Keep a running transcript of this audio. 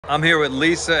I'm here with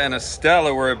Lisa and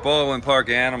Estela. We're at Baldwin Park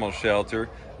Animal Shelter.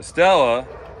 Estela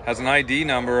has an ID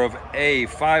number of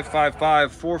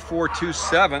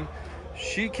A5554427.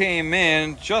 She came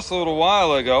in just a little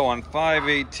while ago on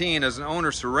 5/18 as an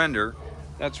owner surrender.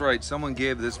 That's right, someone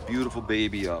gave this beautiful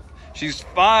baby up. She's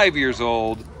 5 years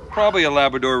old, probably a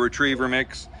Labrador Retriever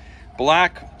mix.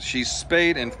 Black, she's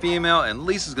spayed and female, and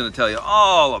Lisa's gonna tell you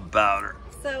all about her.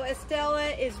 So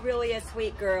Estela is really a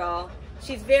sweet girl.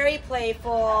 She's very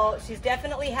playful. She's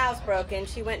definitely housebroken.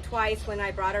 She went twice when I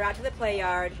brought her out to the play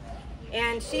yard.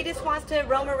 And she just wants to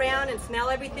roam around and smell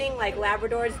everything like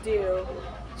Labradors do.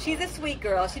 She's a sweet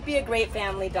girl. She'd be a great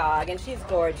family dog, and she's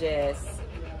gorgeous.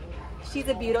 She's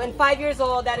a beautiful, and 5 years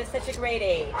old, that is such a great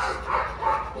age.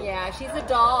 Yeah, she's a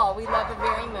doll. We love her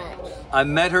very much. I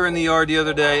met her in the yard the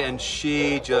other day, and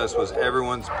she just was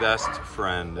everyone's best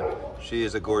friend. She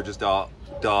is a gorgeous dog,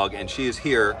 and she is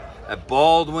here at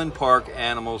Baldwin Park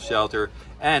Animal Shelter.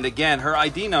 And again, her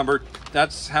ID number,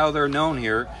 that's how they're known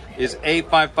here, is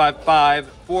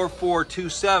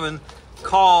A5554427.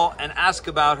 Call and ask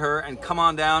about her and come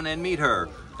on down and meet her.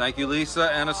 Thank you, Lisa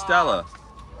and Estela.